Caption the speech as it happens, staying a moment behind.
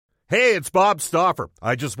Hey, it's Bob Stauffer.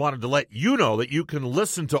 I just wanted to let you know that you can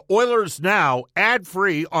listen to Oilers Now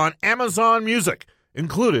ad-free on Amazon Music,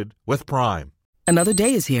 included with Prime. Another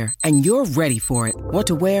day is here, and you're ready for it. What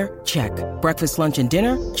to wear? Check. Breakfast, lunch, and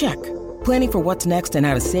dinner? Check. Planning for what's next and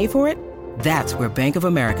how to save for it? That's where Bank of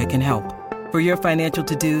America can help. For your financial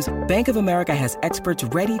to-dos, Bank of America has experts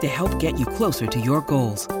ready to help get you closer to your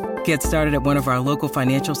goals. Get started at one of our local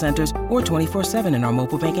financial centers or 24/7 in our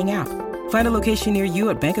mobile banking app. Find a location near you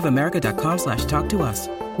at bankofamerica.com/talktous.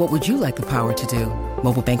 What would you like the power to do?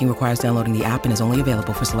 Mobile banking requires downloading the app and is only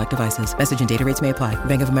available for select devices. Message and data rates may apply.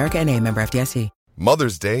 Bank of America N.A., member FDIC.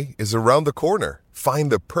 Mother's Day is around the corner. Find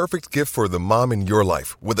the perfect gift for the mom in your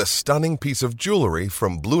life with a stunning piece of jewelry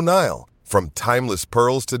from Blue Nile. From timeless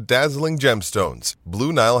pearls to dazzling gemstones,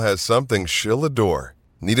 Blue Nile has something she'll adore.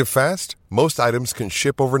 Need it fast? Most items can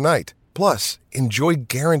ship overnight. Plus, enjoy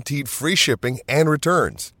guaranteed free shipping and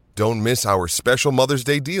returns. Don't miss our special Mother's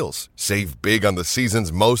Day deals. Save big on the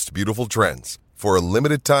season's most beautiful trends. For a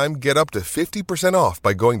limited time, get up to 50% off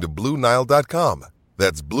by going to BlueNile.com.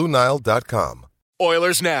 That's BlueNile.com.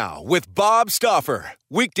 Oilers Now with Bob Stauffer.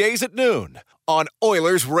 Weekdays at noon on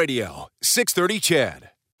Oilers Radio, 630 CHED.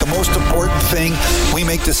 The most important thing, we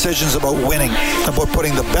make decisions about winning, about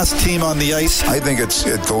putting the best team on the ice. I think it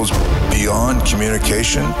goes beyond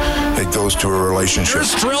communication. It goes to a relationship.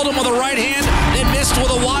 Here's drilled him with a right hand and missed with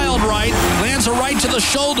a wild right. Lands a right to the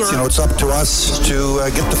shoulder. You know, it's up to us to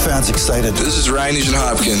get the fans excited. This is Ryan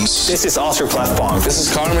Nugent-Hopkins. This is Oscar Klefbom. This is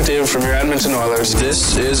Connor McDavid from your Edmonton Oilers.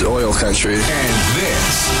 This is Oil Country. And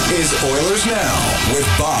this is Oilers Now with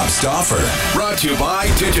Bob Stauffer. Brought to you by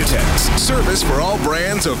Digitex. Service for all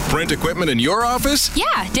brands of print equipment in your office?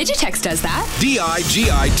 Yeah, Digitex does that. digitex.ca.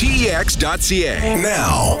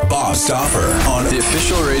 Now, Bob Stauffer on the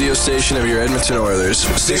official radio station of your Edmonton Oilers,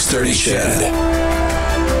 630 CHED.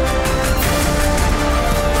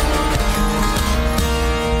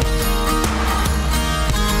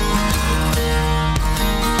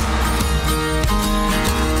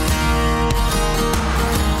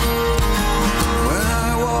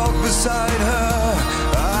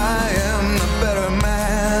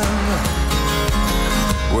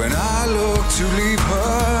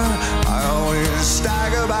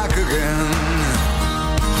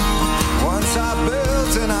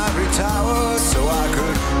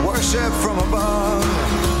 From above,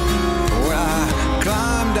 when I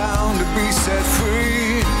climbed down to be set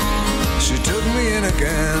free, she took me in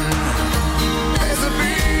again. There's a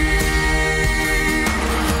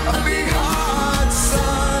big hot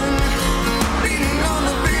sun beating on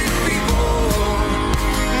the big people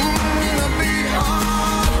in a big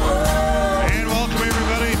hot world. And welcome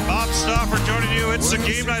everybody, Bob Stauffer joining you. It's a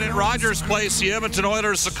game night at Rogers Place. The Edmonton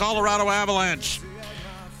Oilers, the Colorado Avalanche.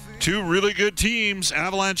 Two really good teams.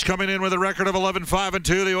 Avalanche coming in with a record of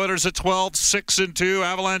 11-5-2. The Oilers at 12-6-2.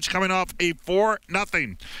 Avalanche coming off a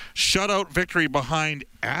 4-0 shutout victory behind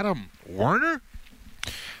Adam Werner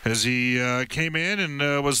as he came in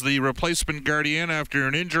and was the replacement guardian after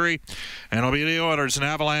an injury. And it'll be the Oilers and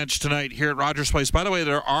Avalanche tonight here at Rogers Place. By the way,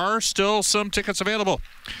 there are still some tickets available.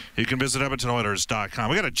 You can visit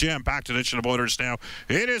EdmontonOilers.com. We got a jam-packed edition of Oilers Now.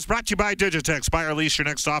 It is brought to you by Digitex. Buy or lease your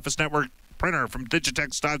next office network printer from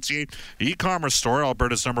Digitex.ca, e-commerce store,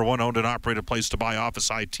 Alberta's #1 owned and operated place to buy office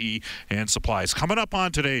IT and supplies. Coming up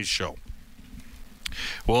on today's show,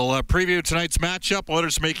 we'll preview tonight's matchup.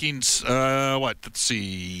 Oilers making,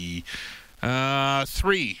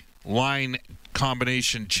 3 line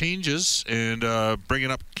combination changes and bringing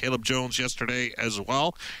up Caleb Jones yesterday as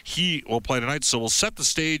well. He will play tonight, so we'll set the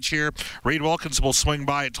stage here. Reid Wilkins will swing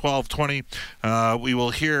by at 12:20. We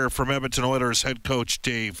will hear from Edmonton Oilers head coach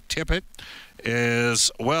Dave Tippett as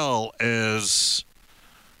well as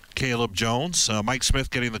Caleb Jones. Mike Smith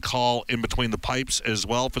getting the call in between the pipes as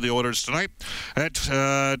well for the Oilers tonight. At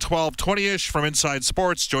 12:20-ish from Inside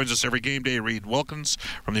Sports, joins us every game day, Reid Wilkins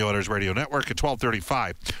from the Oilers Radio Network. At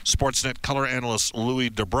 12:35, Sportsnet color analyst Louis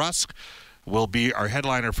DeBrusque will be our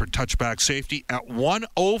headliner for Touchback Safety. At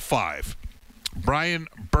 1:05, Brian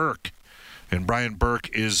Burke. And Brian Burke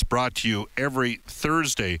is brought to you every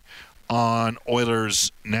Thursday on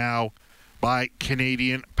Oilers Now by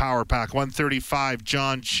Canadian Power Pack. 1:35,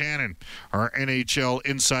 John Shannon, our NHL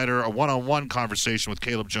insider, a one-on-one conversation with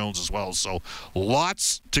Caleb Jones as well. So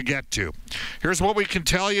lots to get to. Here's what we can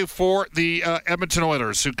tell you for the Edmonton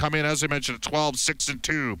Oilers, who come in, as I mentioned, at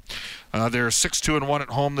 12-6-2. They're 6-2-1 at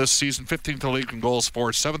home this season, 15th in the league in goals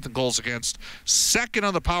for, 7th in goals against, 2nd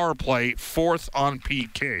on the power play, 4th on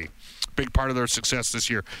PK. Big part of their success this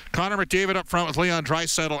year. Connor McDavid up front with Leon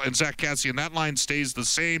Draisaitl and Zach Kassian. That line stays the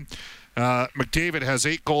same. McDavid has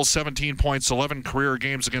 8 goals, 17 points, 11 career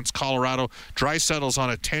games against Colorado. Draisaitl's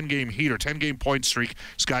on a 10-game point streak.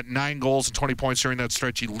 He's got 9 goals and 20 points during that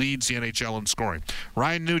stretch. He leads the NHL in scoring.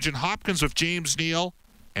 Ryan Nugent-Hopkins with James Neal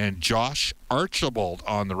and Josh Archibald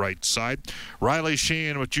on the right side. Riley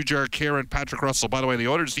Sheehan with Jujhar Khaira and Patrick Russell. By the way, the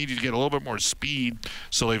Oilers needed to get a little bit more speed,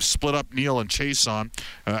 so they've split up Neal and Chason.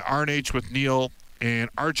 RNH with Neal and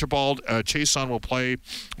Archibald. Chason will play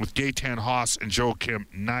with Gaetan Haas and Joakim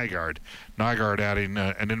Nygard. Nygard adding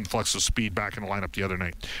an influx of speed back in the lineup the other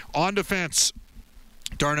night. On defense,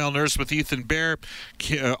 Darnell Nurse with Ethan Bear.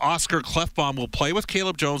 Oscar Klefbom will play with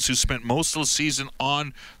Caleb Jones, who spent most of the season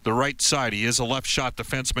on the right side. He is a left shot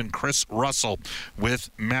defenseman. Chris Russell with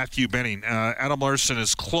Matthew Benning. Adam Larson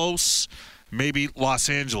is close. Maybe Los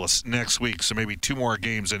Angeles next week, so maybe 2 more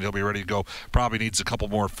games and he'll be ready to go. Probably needs a couple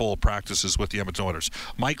more full practices with the Edmonton Oilers.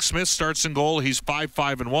 Mike Smith starts in goal. He's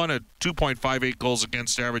 5-5-1 at 2.58 goals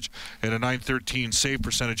against average and a .913 save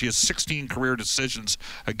percentage. He has 16 career decisions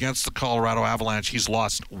against the Colorado Avalanche. He's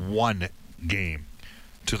lost 1 game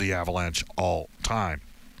to the Avalanche all time.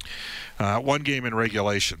 1 game in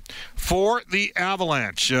regulation. For the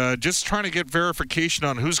Avalanche, just trying to get verification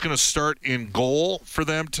on who's going to start in goal for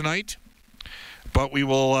them tonight. But we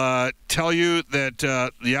will tell you that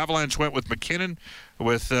the Avalanche went with McKinnon,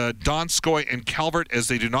 with Donskoy and Calvert, as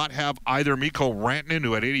they do not have either Mikko Rantanen,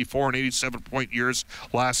 who had 84 and 87-point years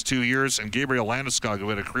last 2 years, and Gabriel Landeskog, who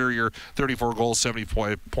had a career year, 34 goals,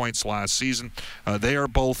 70 points last season. They are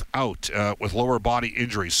both out with lower body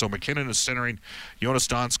injuries. So McKinnon is centering Jonas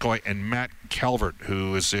Donskoy and Matt Calvert,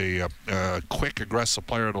 who is a quick, aggressive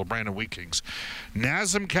player at the Brandon Wheat Kings.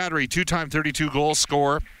 Nazem Kadri, 2-time 32-goal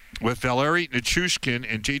scorer, with Valeri Nichushkin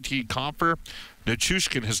and JT Compher.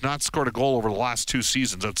 Nichushkin has not scored a goal over the last 2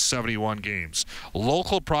 seasons. That's 71 games.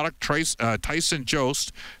 Local product, Tyson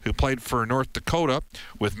Jost, who played for North Dakota,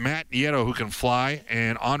 with Matt Nieto, who can fly,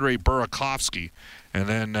 and Andrei Burakovsky. And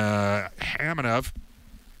then Hamanov,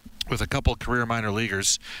 with a couple of career minor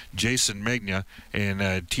leaguers, Jason Megna and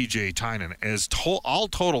TJ Tynan. As all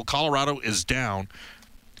total, Colorado is down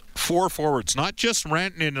 4 forwards, not just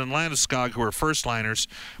Rantanen and Landeskog, who are first-liners,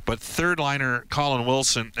 but third-liner Colin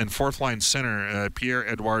Wilson and fourth-line center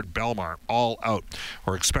Pierre-Edouard Bellemare, all out,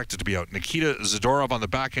 or expected to be out. Nikita Zadorov on the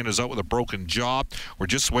back end is out with a broken jaw. We're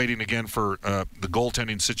just waiting again for the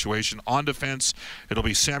goaltending situation. On defense, it'll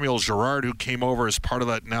be Samuel Girard, who came over as part of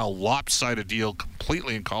that now lopsided deal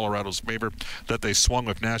completely in Colorado's favor that they swung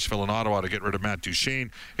with Nashville and Ottawa to get rid of Matt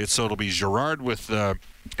Duchene. It'll be Girard with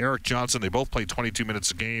Eric Johnson. They both play 22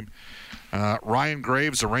 minutes a game. Ryan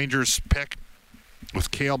Graves, a Rangers pick,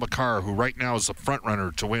 with Cale Makar, who right now is the front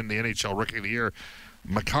runner to win the NHL Rookie of the Year.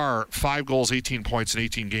 Makar, 5 goals, 18 points in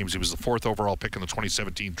 18 games. He was the 4th overall pick in the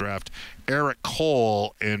 2017 draft. Eric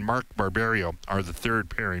Cole and Mark Barberio are the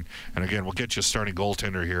 3rd pairing. And again, we'll get you a starting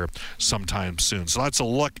goaltender here sometime soon. So that's a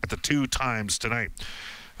look at the 2 times tonight.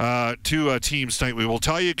 2 teams tonight. We will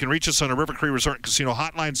tell you can reach us on a River Cree Resort and Casino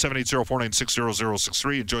hotline,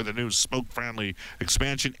 780-496-0063. Enjoy the new smoke-friendly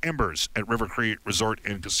expansion, Embers, at River Cree Resort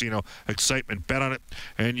and Casino. Excitement, bet on it.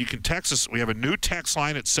 And you can text us. We have a new text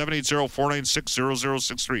line at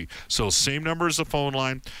 780-496-0063. So same number as the phone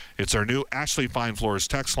line. It's our new Ashley Fine Floors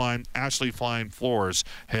text line. Ashley Fine Floors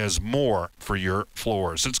has more for your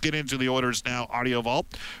floors. Let's get into the Oilers Now Audio Vault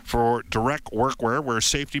for Direct Workwear, where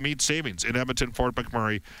safety meets savings in Edmonton, Fort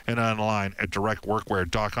McMurray, and online at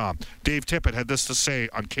directworkwear.com. Dave Tippett had this to say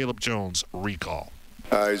on Caleb Jones' recall.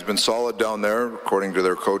 He's been solid down there, according to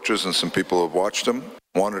their coaches and some people who have watched him.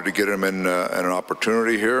 Wanted to get him in an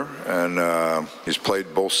opportunity here, and he's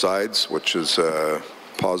played both sides, which is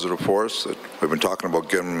positive for us. We've been talking about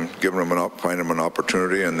finding him an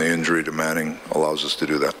opportunity, and the injury to Manning allows us to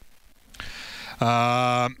do that.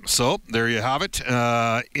 So there you have it.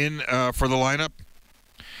 For the lineup,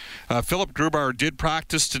 Philip Grubauer did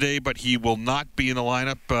practice today, but he will not be in the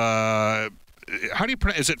lineup. How do you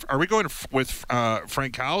pronounce it? Are we going with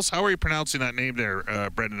Frank House? How are you pronouncing that name there,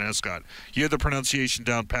 Brendan Escott? You had the pronunciation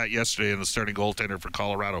down pat yesterday, and the starting goaltender for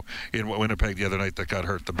Colorado in Winnipeg the other night that got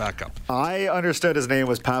hurt, the backup. I understood his name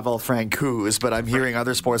was Pavel Francouz, but I'm hearing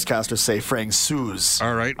other sportscasters say Francouz.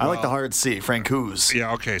 All right. I like the hard C, Francouz.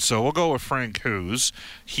 Yeah, okay, so we'll go with Francouz.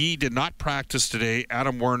 He did not practice today.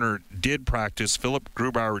 Adam Werner did practice. Philip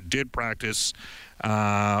Grubauer did practice.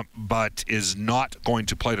 But is not going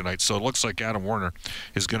to play tonight. So it looks like Adam Werner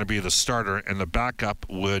is going to be the starter, and the backup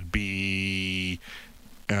would be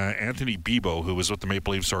Anthony Bibeau, who was with the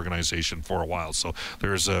Maple Leafs organization for a while. So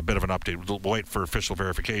there's a bit of an update. We'll wait for official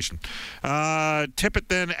verification. Tippett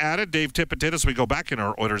then added, Dave Tippett did, as we go back in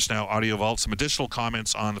our Oilers Now Audio Vault, some additional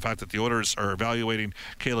comments on the fact that the Oilers are evaluating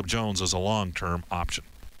Caleb Jones as a long-term option.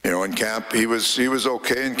 In camp, he was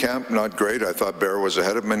okay in camp, not great. I thought Bear was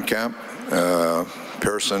ahead of him in camp.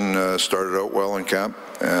 Pearson started out well in camp,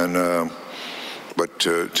 but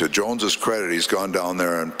to Jones's credit, he's gone down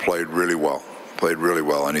there and played really well,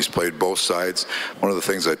 and he's played both sides. One of the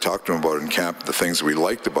things I talked to him about in camp, the things we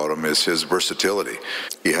liked about him, is his versatility.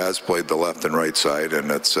 He has played the left and right side, and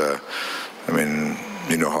that's,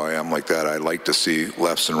 you know how I am like that. I like to see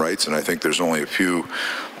lefts and rights, and I think there's only a few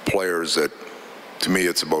players that, to me,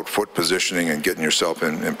 it's about foot positioning and getting yourself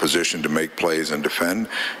in position to make plays and defend,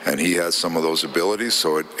 and he has some of those abilities,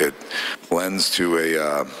 so it lends to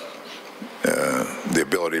the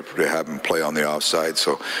ability to have him play on the offside.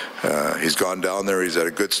 So he's gone down there. He's had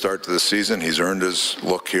a good start to the season. He's earned his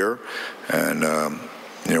look here, and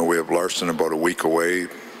we have Larson about a week away,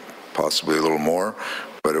 possibly a little more,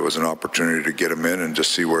 but it was an opportunity to get him in and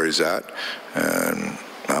just see where he's at, and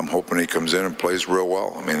I'm hoping he comes in and plays real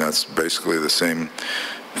well. I mean, that's basically the same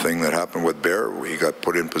thing that happened with Bear. He got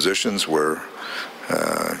put in positions where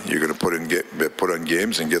you're going to put on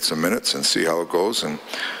games and get some minutes and see how it goes. And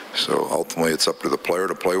so ultimately it's up to the player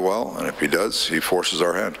to play well, and if he does, he forces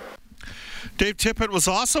our hand. Dave Tippett was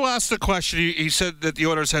also asked a question. He said that the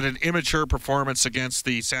Oilers had an immature performance against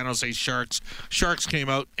the San Jose Sharks. Sharks came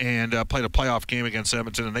out and played a playoff game against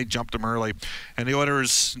Edmonton, and they jumped them early. And the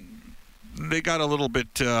Oilers, they got a little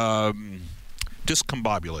bit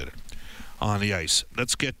discombobulated on the ice.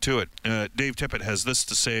 Let's get to it. Dave Tippett has this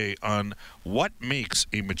to say on what makes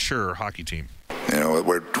a mature hockey team.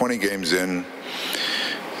 We're 20 games in.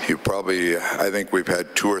 I think we've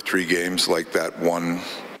had 2 or 3 games like that one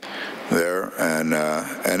there, and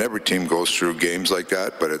every team goes through games like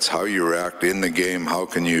that, but it's how you react in the game. How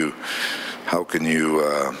can you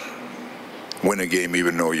win a game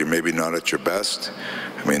even though you're maybe not at your best?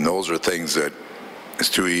 I mean, those are things that it's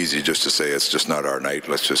too easy just to say it's just not our night,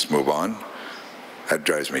 let's just move on. That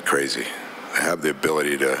drives me crazy. I have the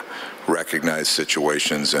ability to recognize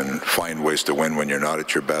situations and find ways to win when you're not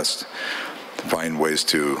at your best, find ways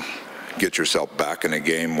to get yourself back in a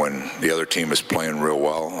game when the other team is playing real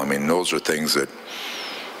well. I mean, those are things that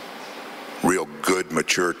real good,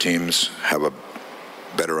 mature teams have a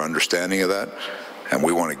better understanding of that, and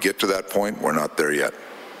we want to get to that point. We're not there yet,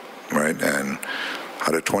 right? And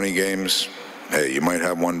out of 20 games, hey, you might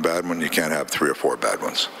have one bad one. You can't have 3 or 4 bad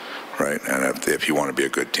ones, right? And if you want to be a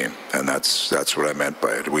good team, and that's what I meant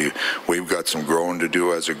by it. We've got some growing to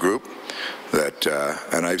do as a group.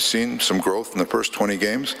 And I've seen some growth in the first 20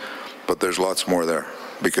 games, but there's lots more there,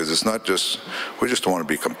 because it's not just, we just don't want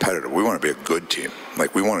to be competitive. We want to be a good team.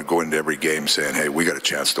 Like, we want to go into every game saying, hey, we got a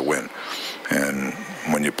chance to win. And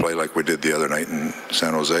when you play like we did the other night in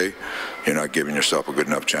San Jose, you're not giving yourself a good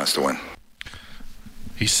enough chance to win.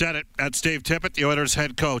 He said it. That's Dave Tippett, the Oilers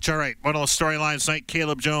head coach. All right, one of the storylines tonight,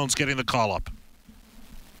 Caleb Jones getting the call-up.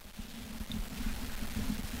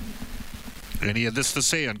 And he had this to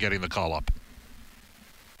say on getting the call-up.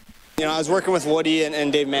 I was working with Woody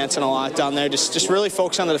and Dave Manson a lot down there, just really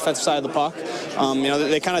focus on the defensive side of the puck.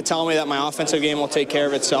 They kind of tell me that my offensive game will take care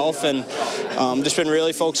of itself, and just been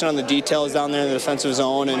really focusing on the details down there in the defensive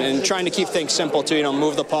zone and trying to keep things simple too,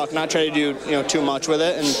 move the puck, not try to do too much with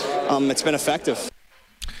it, and it's been effective.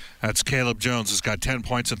 That's Caleb Jones. He's got 10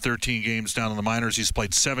 points in 13 games down in the minors. He's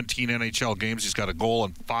played 17 NHL games. He's got a goal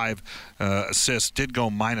and 5 assists. Did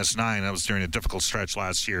go -9. That was during a difficult stretch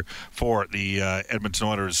last year for the Edmonton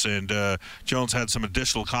Oilers. And Jones had some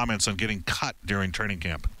additional comments on getting cut during training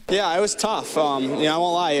camp. Yeah, it was tough. I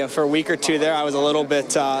won't lie. For a week or two there, I was a little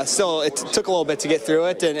bit, still, it took a little bit to get through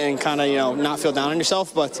it and kind of, not feel down on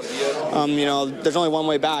yourself. But, there's only one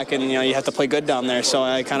way back, and, you have to play good down there. So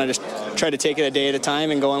I kind of just try to take it a day at a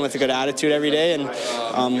time and go in with a good attitude every day. And,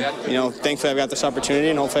 thankfully I've got this opportunity,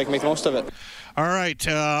 and hopefully I can make the most of it. All right.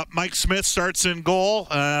 Mike Smith starts in goal.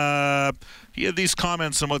 He had these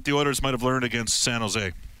comments on what the Oilers might have learned against San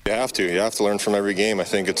Jose. You have to learn from every game. I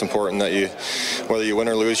think it's important that whether you win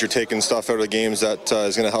or lose, you're taking stuff out of the games that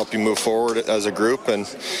is going to help you move forward as a group, and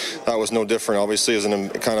that was no different. Obviously, it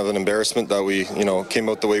was kind of an embarrassment that we, came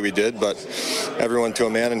out the way we did, but everyone to a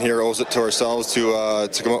man in here owes it to ourselves to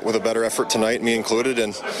come up with a better effort tonight, me included,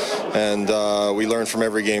 and we learn from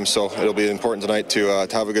every game. So it'll be important tonight to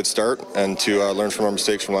have a good start and to learn from our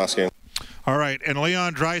mistakes from last game. All right, and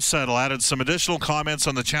Leon Draisaitl added some additional comments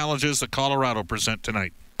on the challenges that Colorado present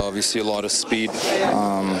tonight. Obviously a lot of speed,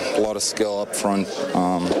 a lot of skill up front.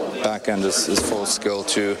 Back end is full of skill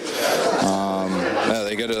too.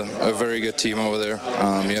 They get a very good team over there.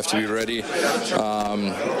 You have to be ready.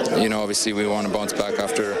 Obviously we want to bounce back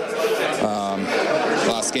after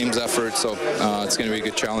last game's effort, so it's going to be a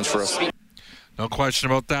good challenge for us. No question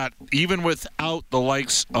about that. Even without the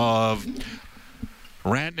likes of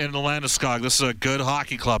Ranton and Landeskog. This is a good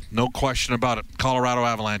hockey club. No question about it. Colorado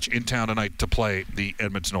Avalanche in town tonight to play the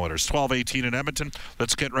Edmonton Oilers. 12:18 in Edmonton.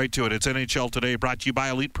 Let's get right to it. It's NHL Today, brought to you by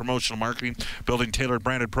Elite Promotional Marketing, building tailored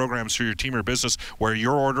branded programs for your team or business where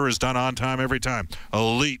your order is done on time every time.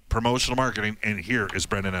 Elite Promotional Marketing, and here is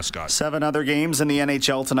Brendan Escott. 7 other games in the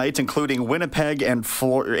NHL tonight, including Winnipeg and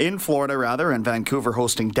in Florida, and Vancouver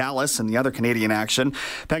hosting Dallas in the other Canadian action.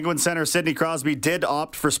 Penguin center Sidney Crosby did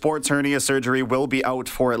opt for sports hernia surgery, will be out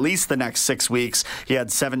for at least the next 6 weeks. He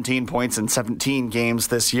had 17 points in 17 games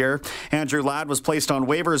this year. Andrew Ladd was placed on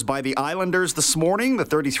waivers by the Islanders this morning. The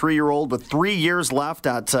 33-year-old with 3 years left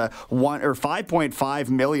at $5.5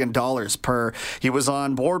 million per. He was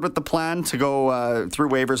on board with the plan to go through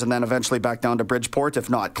waivers and then eventually back down to Bridgeport if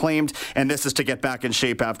not claimed. And this is to get back in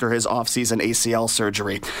shape after his offseason ACL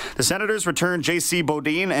surgery. The Senators returned J.C.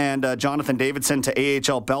 Bodine and Jonathan Davidson to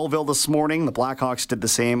AHL Belleville this morning. The Blackhawks did the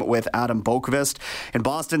same with Adam Boqvist. In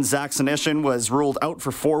Boston, Zach Senyshyn was ruled out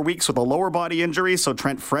for 4 weeks with a lower body injury, so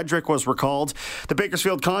Trent Frederick was recalled. The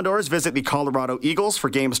Bakersfield Condors visit the Colorado Eagles for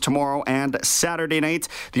games tomorrow and Saturday night.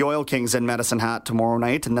 The Oil Kings in Medicine Hat tomorrow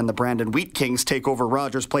night, and then the Brandon Wheat Kings take over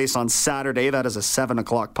Rogers Place on Saturday. That is a 7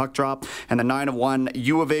 o'clock puck drop. And the 9-1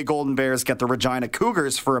 U of A Golden Bears get the Regina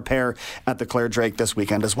Cougars for a pair at the Claire Drake this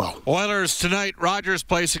weekend as well. Oilers tonight, Rogers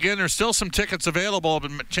Place again. There's still some tickets available,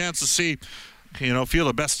 but a chance to see, feel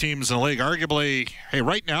the best teams in the league. Arguably,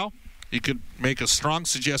 right now, you could make a strong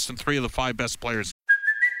suggestion 3 of the 5 best players.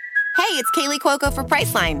 Hey, it's Kaylee Cuoco for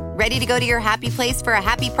Priceline. Ready to go to your happy place for a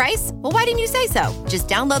happy price? Well, why didn't you say so? Just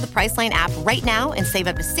download the Priceline app right now and save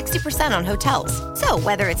up to 60% on hotels. So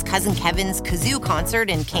whether it's Cousin Kevin's Kazoo Concert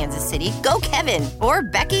in Kansas City, go Kevin, or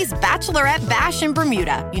Becky's Bachelorette Bash in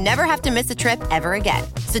Bermuda, you never have to miss a trip ever again.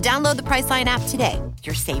 So download the Priceline app today.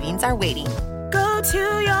 Your savings are waiting. Go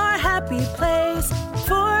to your happy place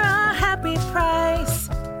for a happy price.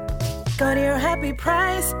 Go to your happy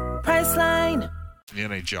price, Priceline. The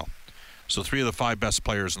NHL. So 3 of the 5 best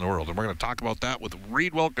players in the world. And we're going to talk about that with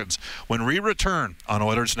Reed Wilkins when we return on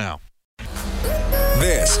Oilers Now.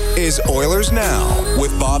 This is Oilers Now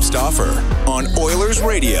with Bob Stauffer on Oilers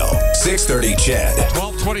Radio, 630 CHED.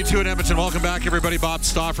 12:22 in Edmonton. Welcome back, everybody. Bob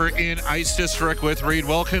Stauffer in Ice District with Reed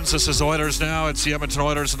Wilkins. This is Oilers Now. It's the Edmonton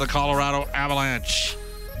Oilers and the Colorado Avalanche.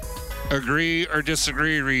 Agree or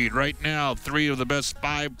disagree, Reed? Right now, 3 of the best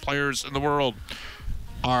 5 players in the world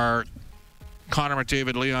are Connor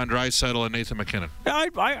McDavid, Leon Draisaitl, and Nathan MacKinnon.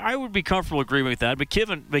 I would be comfortable agreeing with that.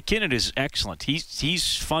 MacKinnon is excellent.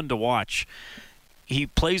 He's fun to watch. He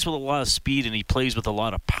plays with a lot of speed and he plays with a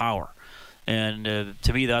lot of power. And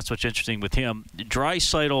to me, that's what's interesting with him.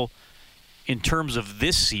 Draisaitl, in terms of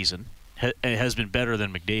this season, has been better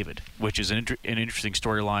than McDavid, which is an interesting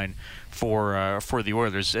storyline for the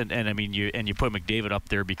Oilers. And I mean, you put McDavid up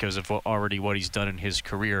there because of already what he's done in his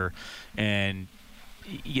career, and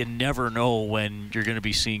you never know when you're going to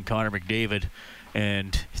be seeing Connor McDavid,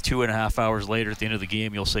 and 2.5 hours later at the end of the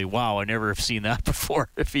game, you'll say, wow, I never have seen that before,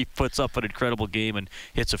 if he puts up an incredible game and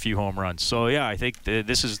hits a few home runs. So, yeah, I think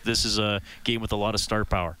this is a game with a lot of star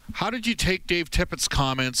power. How did you take Dave Tippett's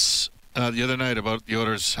comments the other night about the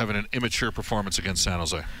Oilers having an immature performance against San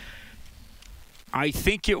Jose? I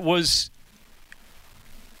think it was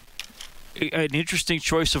an interesting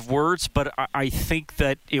choice of words, but I think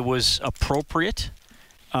that it was appropriate.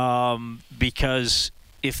 Because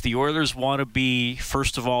if the Oilers want to be,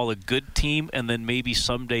 first of all, a good team and then maybe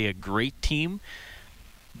someday a great team,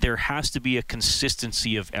 there has to be a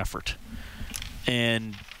consistency of effort.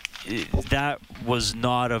 And that was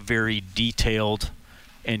not a very detailed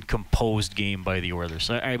and composed game by the Oilers.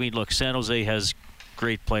 I mean, look, San Jose has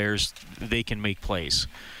great players. They can make plays.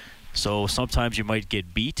 So sometimes you might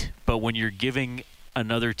get beat, but when you're giving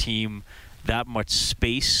another team that much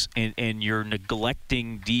space and you're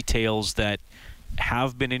neglecting details that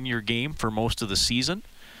have been in your game for most of the season,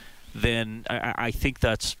 then I think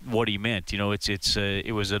that's what he meant.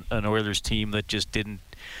 It was an Oilers team that just didn't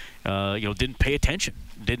pay attention,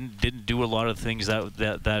 didn't do a lot of things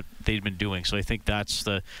that they'd been doing. So I think that's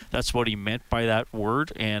what he meant by that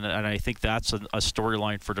word, and I think that's a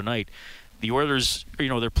storyline for tonight. The Oilers,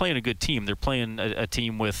 they're playing a good team. They're playing a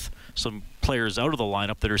team with some players out of the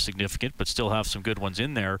lineup that are significant, but still have some good ones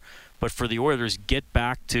in there. But for the Oilers, get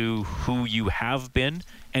back to who you have been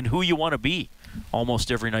and who you want to be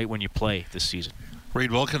almost every night when you play this season. Reed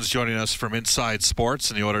Wilkins joining us from Inside Sports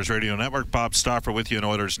and the Oilers Radio Network. Bob Stauffer with you in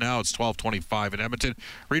Oilers Now. It's 12:25 in Edmonton.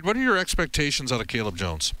 Reed, what are your expectations out of Caleb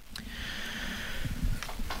Jones?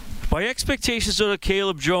 My expectations of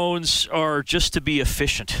Caleb Jones are just to be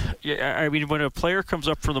efficient. I mean, when a player comes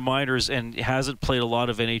up from the minors and hasn't played a lot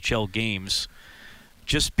of NHL games,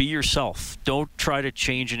 just be yourself. Don't try to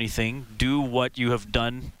change anything. Do what you have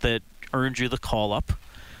done that earned you the call-up.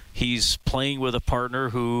 He's playing with a partner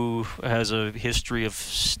who has a history of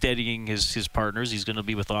steadying his partners. He's going to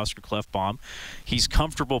be with Oscar Klefbom. He's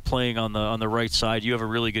comfortable playing on the right side. You have a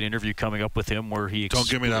really good interview coming up with him where he Don't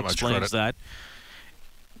give me that much explains credit. that.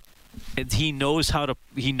 And he knows how to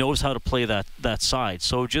play that side.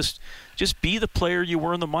 So just be the player you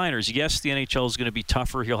were in the minors. Yes, the NHL is going to be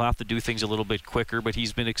tougher. He'll have to do things a little bit quicker, but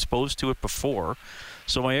he's been exposed to it before.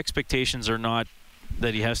 So my expectations are not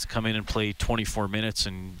that he has to come in and play 24 minutes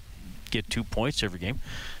and get 2 points every game.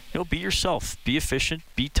 Be yourself. Be efficient.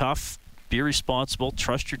 Be tough. Be responsible.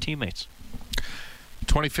 Trust your teammates.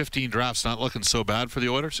 2015 draft's not looking so bad for the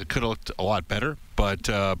Oilers. It could have looked a lot better, but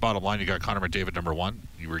bottom line, you got Connor McDavid number 1.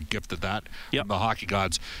 You were gifted that from the hockey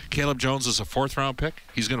gods. Caleb Jones is a 4th-round pick.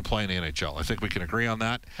 He's going to play in the NHL. I think we can agree on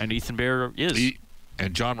that. And Ethan Bear is.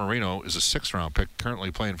 And John Marino is a 6th-round pick, currently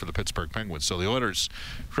playing for the Pittsburgh Penguins. So the Oilers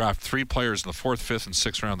draft 3 players in the 4th, 5th, and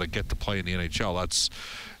 6th round that get to play in the NHL. That's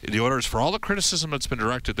the Oilers, for all the criticism that's been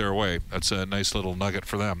directed their way. That's a nice little nugget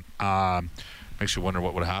for them. Makes you wonder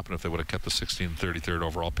what would have happened if they would have kept the 16th and 33rd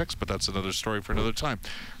overall picks, but that's another story for another time.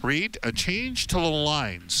 Reed, a change to the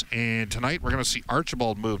lines, and tonight we're going to see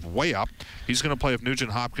Archibald move way up. He's going to play with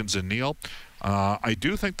Nugent Hopkins and Neal. I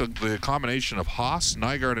do think the combination of Haas,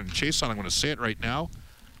 Nygaard, and Chiasson, I'm going to say it right now,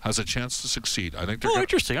 has a chance to succeed. I think they're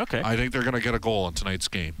interesting. Okay. I think they're going to get a goal in tonight's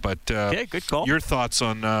game. But okay, good call. Your thoughts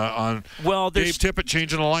on Dave Tippett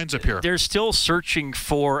changing the lines up here? They're still searching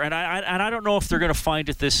for, and I don't know if they're going to find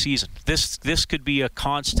it this season. This could be a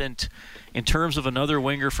constant in terms of another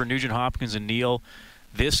winger for Nugent Hopkins and Neal.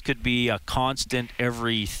 This could be a constant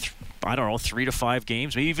every 3 to 5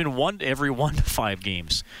 games, maybe even every 1 to 5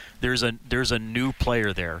 games. There's a new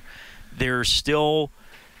player there. They're still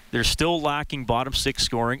lacking bottom 6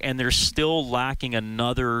 scoring, and they're still lacking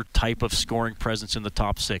another type of scoring presence in the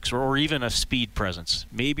top 6, or even a speed presence.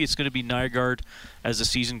 Maybe it's going to be Nygaard as the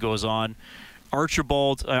season goes on.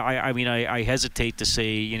 Archibald, I hesitate to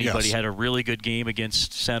say anybody had a really good game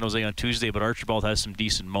against San Jose on Tuesday, but Archibald has some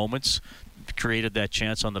decent moments, created that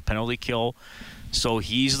chance on the penalty kill. So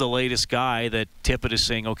he's the latest guy that Tippett is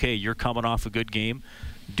saying, okay, you're coming off a good game,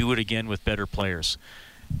 do it again with better players.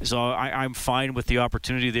 So I'm fine with the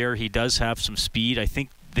opportunity there. He does have some speed. I think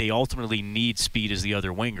they ultimately need speed as the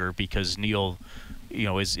other winger because Neal,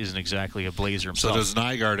 isn't exactly a blazer himself. So does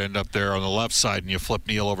Nygaard end up there on the left side and you flip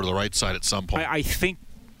Neal over to the right side at some point? I think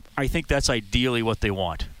that's ideally what they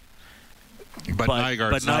want. But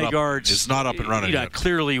Nygaard is not up and running yet.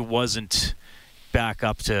 Clearly wasn't back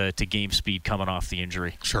up to game speed coming off the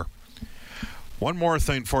injury. Sure. One more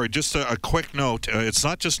thing for you, just a quick note. It's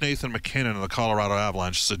not just Nathan McKinnon in the Colorado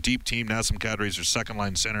Avalanche. It's a deep team. Nazem Kadri is their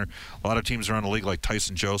second-line center. A lot of teams around the league like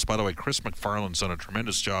Tyson Jost. By the way, Chris McFarland's done a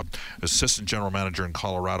tremendous job, assistant general manager in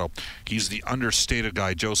Colorado. He's the understated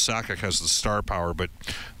guy. Joe Sakic has the star power, but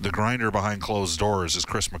the grinder behind closed doors is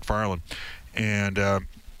Chris McFarland. And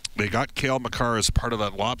they got Cale Makar as part of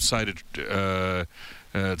that lopsided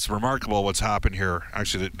it's remarkable what's happened here.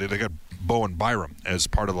 Actually, they got Bowen Byram as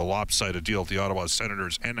part of the lopsided deal with the Ottawa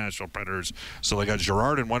Senators and Nashville Predators. So they got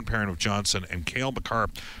Girard in one pairing with Johnson and Cale Makar.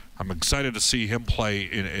 I'm excited to see him play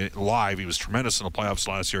in live. He was tremendous in the playoffs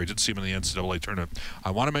last year. I did see him in the NCAA tournament.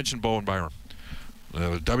 I want to mention Bowen Byram.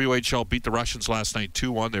 The WHL beat the Russians last night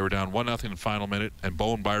 2-1. They were down 1-0 in the final minute, and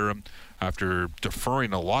Bowen Byram, after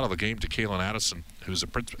deferring a lot of the game to Kalen Addison, who's a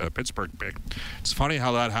Pittsburgh pick. It's funny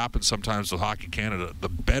how that happens sometimes with Hockey Canada. The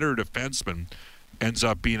better defenseman ends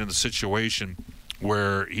up being in the situation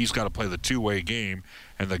where he's got to play the two-way game,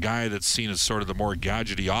 and the guy that's seen as sort of the more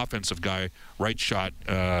gadgety offensive guy, right shot,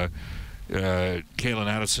 Kalen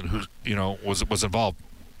Addison, who was involved.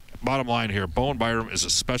 Bottom line here, Bowen Byram is a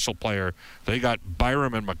special player. They got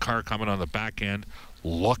Byram and Makar coming on the back end.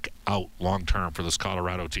 Look out long-term for this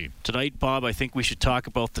Colorado team. Tonight, Bob, I think we should talk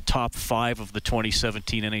about the top 5 of the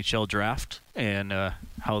 2017 NHL draft and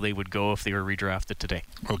how they would go if they were redrafted today.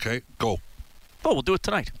 Okay, go. Oh, we'll do it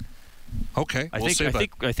tonight. Okay, I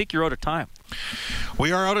think you're out of time.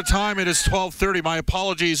 We are out of time. It is 12:30. My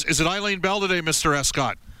apologies. Is it Eileen Bell today, Mr.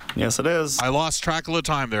 Escott? Yes, it is. I lost track of the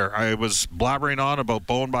time there. I was blabbering on about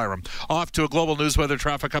Bowen Byram. Off to a global news weather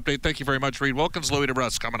traffic update. Thank you very much, Reed Wilkins. Louis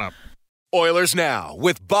DeBrusk coming up. Oilers Now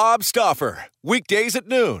with Bob Stauffer. Weekdays at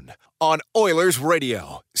noon on Oilers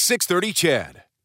Radio, 630 CHED.